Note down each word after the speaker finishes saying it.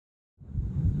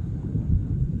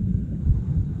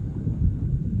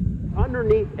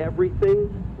underneath everything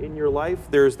in your life,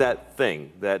 there's that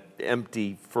thing, that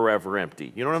empty, forever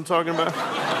empty. You know what I'm talking about?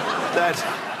 That.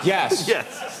 Yes.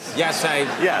 Yes. Yes,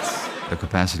 Yes. The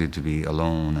capacity to be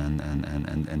alone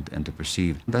and to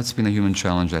perceive. That's been a human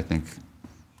challenge, I think,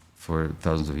 for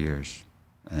thousands of years.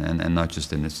 And not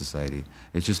just in this society.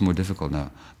 It's just more difficult now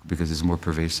because it's more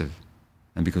pervasive.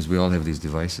 And because we all have these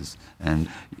devices. And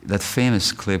that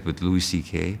famous clip with Louis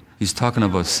C.K., he's talking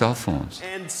about cell phones.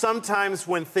 And sometimes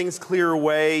when things clear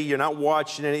away, you're not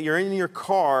watching it, you're in your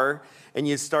car, and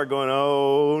you start going,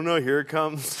 oh no, here it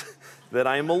comes, that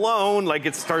I am alone, like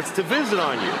it starts to visit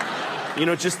on you. You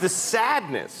know, just the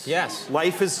sadness. Yes.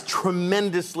 Life is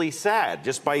tremendously sad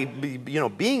just by,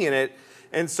 being in it.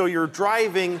 And so you're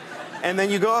driving, and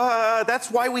then you go, that's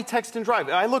why we text and drive.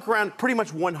 I look around, pretty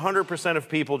much 100% of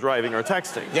people driving are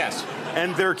texting. Yes.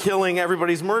 And they're killing,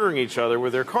 everybody's murdering each other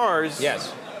with their cars.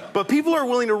 Yes. But people are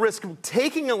willing to risk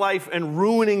taking a life and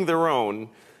ruining their own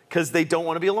because they don't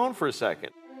want to be alone for a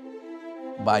second.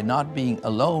 By not being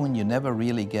alone, you never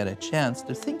really get a chance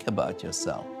to think about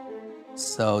yourself.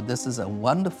 So this is a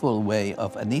wonderful way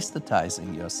of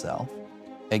anesthetizing yourself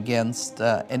against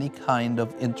any kind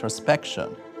of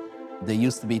introspection. There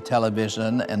used to be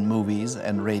television and movies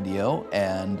and radio,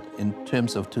 and in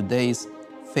terms of today's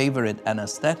favorite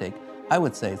anesthetic, I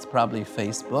would say it's probably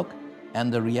Facebook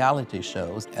and the reality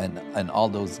shows and all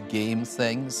those game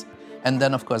things. And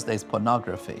then, of course, there's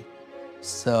pornography.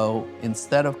 So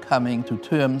instead of coming to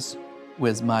terms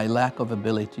with my lack of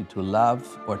ability to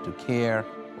love or to care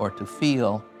or to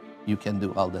feel, you can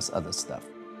do all this other stuff.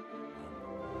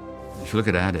 If you look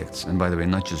at addicts, and by the way,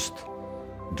 not just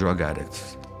drug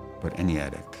addicts, but any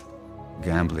addict,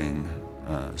 gambling,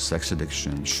 sex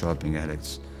addiction, shopping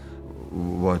addicts,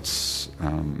 what's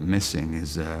missing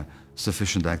is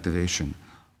sufficient activation,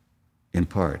 in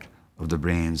part, of the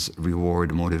brain's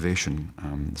reward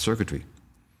motivation circuitry,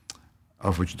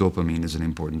 of which dopamine is an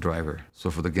important driver. So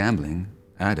for the gambling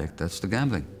addict, that's the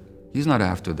gambling. He's not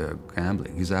after the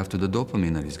gambling, he's after the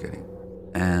dopamine that he's getting.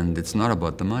 And it's not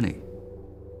about the money.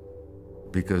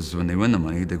 Because when they win the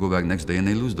money, they go back next day and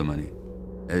they lose the money.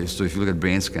 So if you look at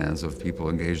brain scans of people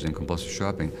engaged in compulsive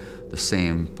shopping, the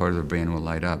same part of the brain will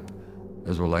light up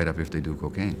as will light up if they do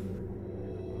cocaine.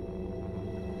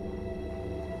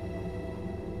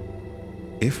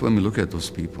 If when we look at those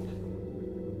people,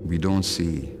 we don't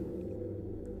see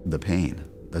the pain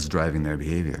that's driving their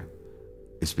behavior,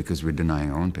 it's because we're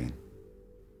denying our own pain.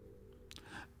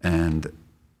 And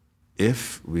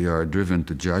if we are driven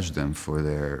to judge them for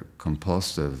their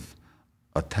compulsive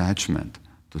attachment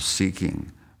to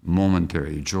seeking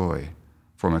momentary joy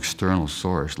from external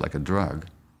source like a drug,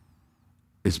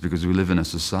 it's because we live in a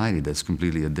society that's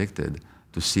completely addicted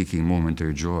to seeking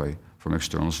momentary joy from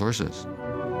external sources.